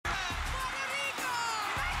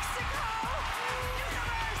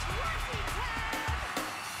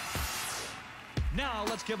Now,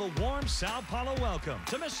 let's give a warm Sao Paulo welcome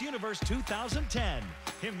to Miss Universe 2010,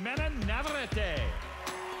 Ximena Navarrete.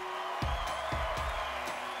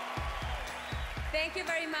 Thank you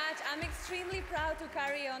very much. I'm extremely proud to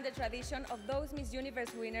carry on the tradition of those Miss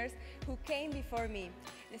Universe winners who came before me.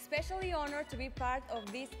 Especially honored to be part of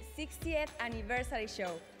this 60th anniversary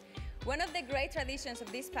show. One of the great traditions of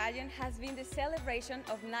this pageant has been the celebration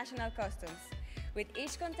of national costumes, with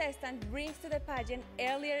each contestant brings to the pageant.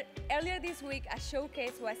 Earlier this week, a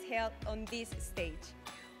showcase was held on this stage.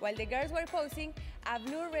 While the girls were posing, a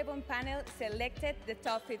blue ribbon panel selected the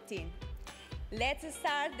top 15. Let's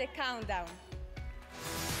start the countdown.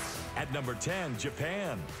 At number 10,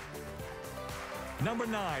 Japan. Number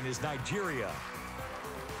 9 is Nigeria.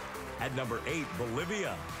 At number 8,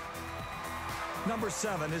 Bolivia. Number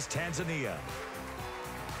 7 is Tanzania.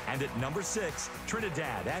 And at number 6,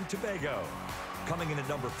 Trinidad and Tobago. Coming in at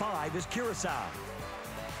number 5 is Curacao.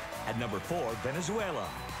 At number 4, Venezuela.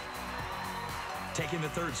 Taking the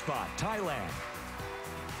third spot, Thailand.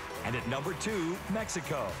 And at number 2,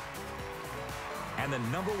 Mexico. And the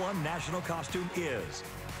number 1 national costume is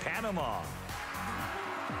Panama.